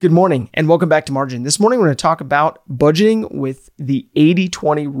Good morning and welcome back to Margin. This morning we're going to talk about budgeting with the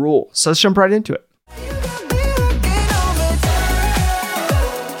 80-20 rule. So let's jump right into it.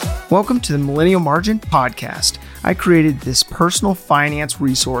 Welcome to the Millennial Margin Podcast. I created this personal finance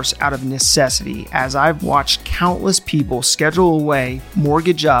resource out of necessity as I've watched countless people schedule away,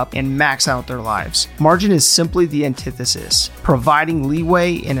 mortgage up, and max out their lives. Margin is simply the antithesis, providing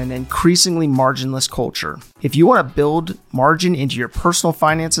leeway in an increasingly marginless culture. If you want to build margin into your personal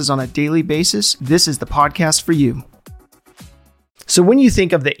finances on a daily basis, this is the podcast for you. So when you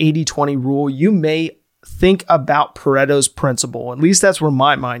think of the 80-20 rule, you may think about Pareto's principle. At least that's where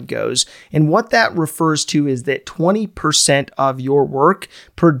my mind goes. And what that refers to is that 20% of your work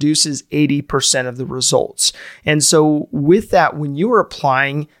produces 80% of the results. And so with that, when you are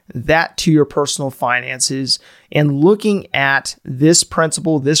applying that to your personal finances and looking at this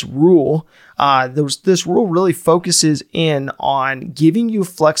principle, this rule, this rule really focuses in on giving you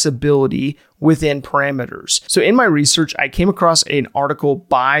flexibility within parameters. So in my research, I came across an article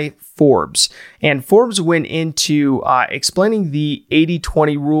by Forbes, and Forbes went into explaining the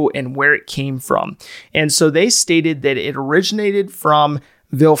 80-20 rule and where it came from. And so they stated that it originated from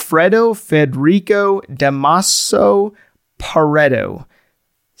Vilfredo Federico Damaso Pareto.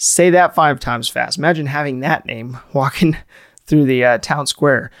 Say that 5 times fast. Imagine having that name walking through the town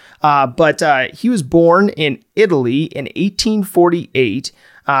square. But he was born in Italy in 1848.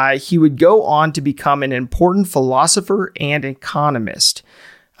 He would go on to become an important philosopher and economist.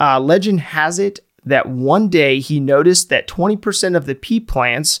 Legend has it that one day he noticed that 20% of the pea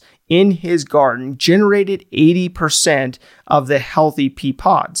plants in his garden generated 80% of the healthy pea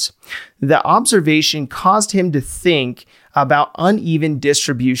pods. The observation caused him to think about uneven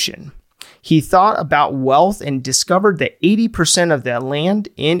distribution. He thought about wealth and discovered that 80% of the land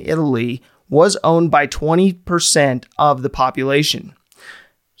in Italy was owned by 20% of the population.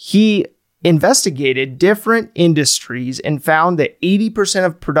 He investigated different industries and found that 80%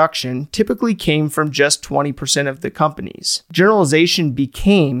 of production typically came from just 20% of the companies. Generalization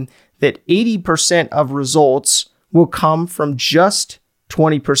became that 80% of results will come from just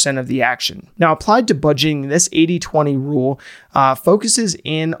 20% of the action. Now, applied to budgeting, this 80-20 rule focuses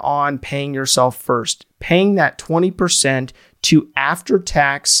in on paying yourself first, paying that 20% to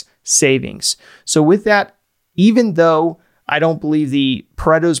after-tax savings. So with that, even though I don't believe the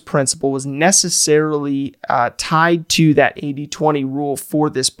Pareto's principle was necessarily tied to that 80-20 rule for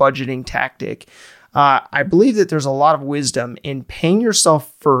this budgeting tactic, I believe that there's a lot of wisdom in paying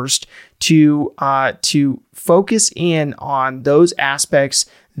yourself first to focus in on those aspects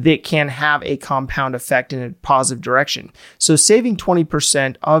that can have a compound effect in a positive direction. So saving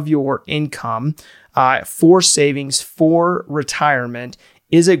 20% of your income for savings for retirement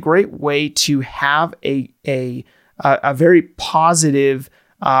is a great way to have a very positive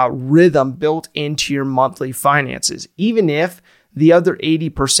rhythm built into your monthly finances, even if the other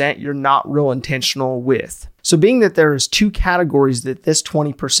 80% you're not real intentional with. So being that there's 2 categories that this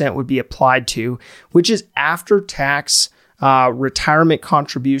 20% would be applied to, which is after-tax retirement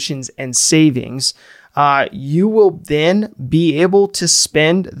contributions and savings, you will then be able to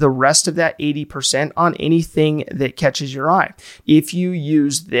spend the rest of that 80% on anything that catches your eye. If you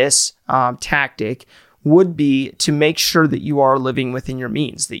use this tactic, would be to make sure that you are living within your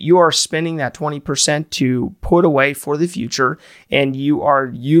means, that you are spending that 20% to put away for the future, and you are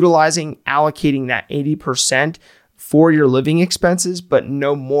allocating that 80% for your living expenses, but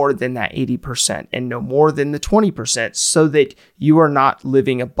no more than that 80% and no more than the 20% so that you are not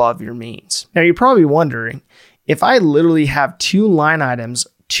living above your means. Now, you're probably wondering, if I literally have 2 line items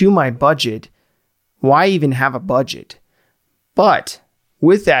to my budget, why even have a budget? But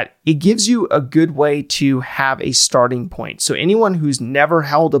with that, it gives you a good way to have a starting point. So anyone who's never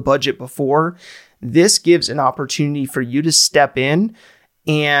held a budget before, this gives an opportunity for you to step in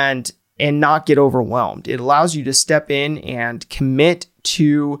and not get overwhelmed. It allows you to step in and commit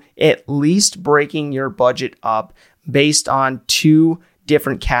to at least breaking your budget up based on 2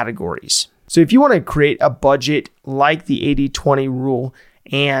 different categories. So if you want to create a budget like the 80-20 rule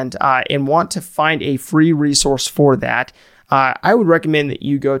and want to find a free resource for that, I would recommend that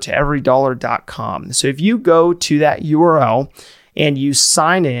you go to everydollar.com. So if you go to that URL and you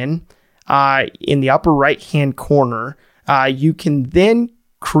sign in the upper right-hand corner, you can then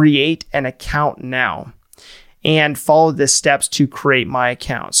create an account now and follow the steps to create my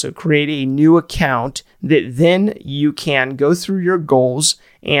account. So create a new account that then you can go through your goals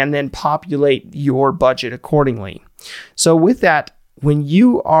and then populate your budget accordingly. So with that, when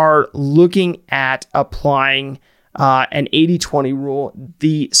you are looking at applying an 80-20 rule,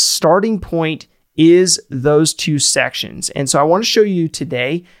 the starting point is those two sections. And so I want to show you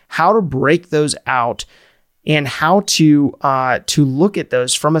today how to break those out and how to look at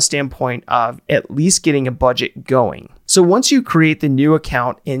those from a standpoint of at least getting a budget going. So once you create the new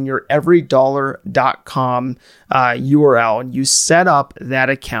account in your everydollar.com URL and you set up that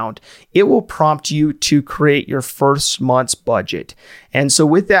account, it will prompt you to create your first month's budget. And so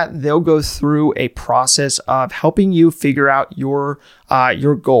with that, they'll go through a process of helping you figure out your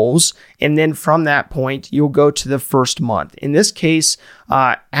goals. And then from that point, you'll go to the first month. In this case,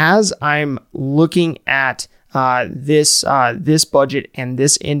 as I'm looking at this budget and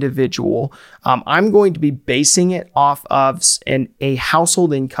this individual, I'm going to be basing it off of a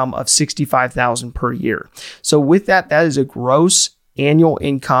household income of $65,000 per year. So with that is a gross annual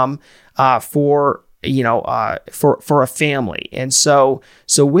income for a family. And so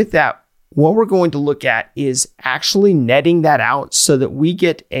with that, what we're going to look at is actually netting that out so that we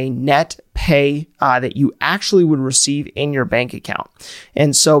get a net pay that you actually would receive in your bank account.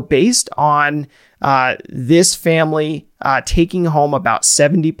 And so based on this family taking home about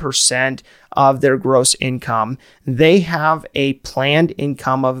 70% of their gross income, they have a planned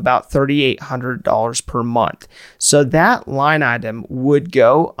income of about $3,800 per month. So that line item would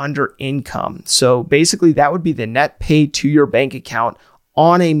go under income. So basically that would be the net pay to your bank account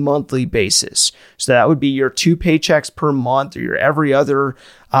on a monthly basis. So that would be your 2 paychecks per month, or your every other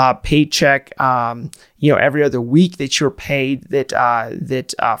paycheck, every other week that you're paid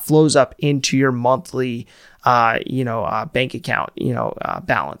that flows up into your monthly bank account,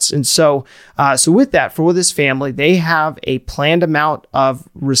 balance. And so with that, for this family, they have a planned amount of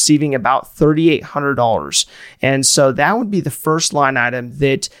receiving about $3,800. And so that would be the first line item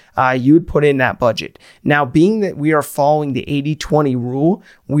that you would put in that budget. Now, being that we are following the 80-20 rule,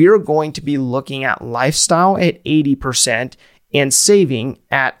 we are going to be looking at lifestyle at 80% and saving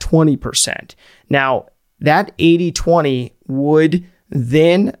at 20%. Now, that 80-20 would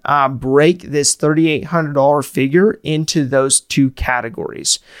then break this $3,800 figure into those two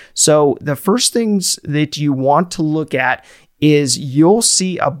categories. So the first things that you want to look at is you'll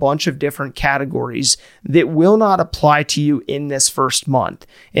see a bunch of different categories that will not apply to you in this first month.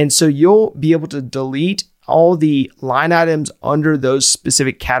 And so you'll be able to delete all the line items under those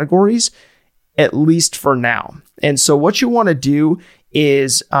specific categories, at least for now. And so what you want to do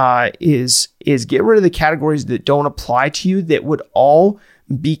is get rid of the categories that don't apply to you that would all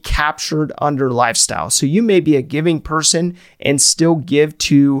be captured under lifestyle. So you may be a giving person and still give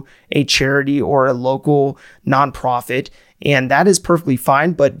to a charity or a local nonprofit, and that is perfectly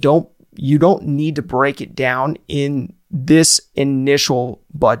fine, but you don't need to break it down in this initial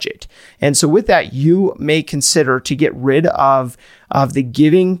budget. And so with that, you may consider to get rid of the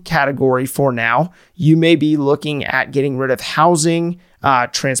giving category for now. You may be looking at getting rid of housing,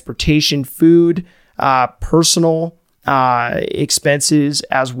 transportation, food, personal expenses,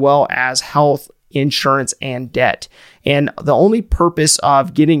 as well as health, insurance, and debt. And the only purpose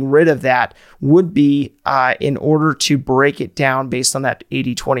of getting rid of that would be in order to break it down based on that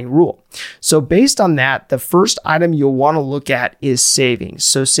 80-20 rule. So based on that, the first item you'll want to look at is savings.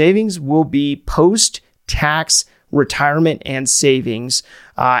 So savings will be post-tax retirement and savings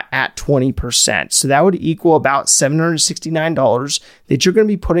at 20%. So that would equal about $769 that you're going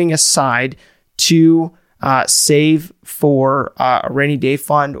to be putting aside to save for a rainy day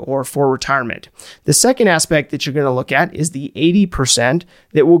fund or for retirement. The second aspect that you're going to look at is the 80%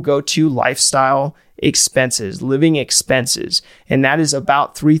 that will go to lifestyle expenses, living expenses, and that is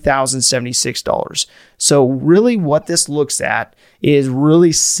about $3,076. So really what this looks at is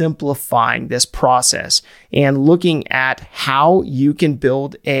really simplifying this process and looking at how you can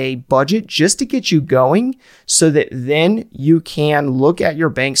build a budget just to get you going so that then you can look at your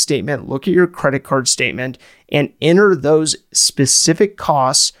bank statement, look at your credit card statement, and enter those specific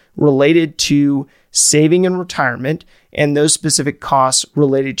costs related to saving and retirement and those specific costs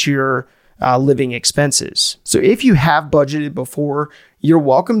related to your living expenses. So if you have budgeted before, you're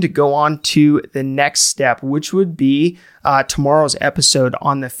welcome to go on to the next step, which would be tomorrow's episode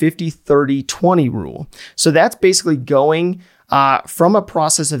on the 50-30-20 rule. So that's basically going from a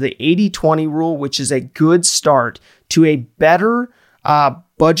process of the 80-20 rule, which is a good start, to a better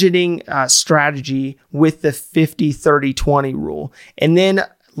budgeting strategy with the 50-30-20 rule. And then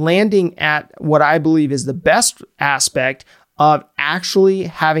landing at what I believe is the best aspect of actually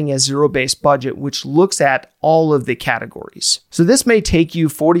having a zero-based budget, which looks at all of the categories. So this may take you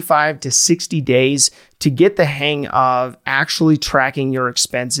 45 to 60 days to get the hang of actually tracking your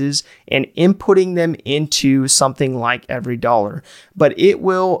expenses and inputting them into something like EveryDollar. But it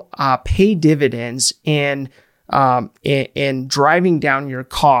will pay dividends in driving down your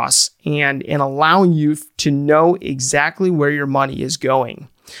costs and allowing you to know exactly where your money is going.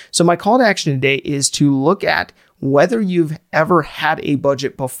 So my call to action today is to look at whether you've ever had a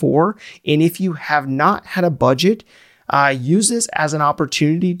budget before. And if you have not had a budget, use this as an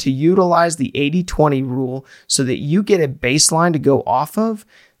opportunity to utilize the 80-20 rule so that you get a baseline to go off of.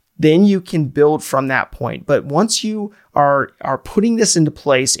 Then you can build from that point. But once you are putting this into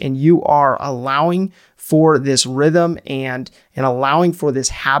place and you are allowing for this rhythm and allowing for this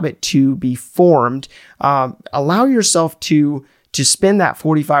habit to be formed, allow yourself to spend that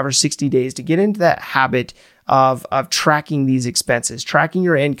 45 or 60 days to get into that habit of tracking these expenses, tracking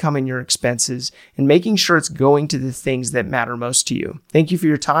your income and your expenses, and making sure it's going to the things that matter most to you. Thank you for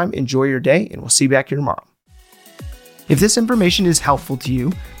your time. Enjoy your day, and we'll see you back here tomorrow. If this information is helpful to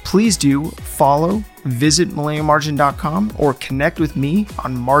you, please do follow, visit millennialmargin.com, or connect with me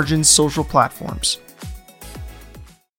on Margin's social platforms.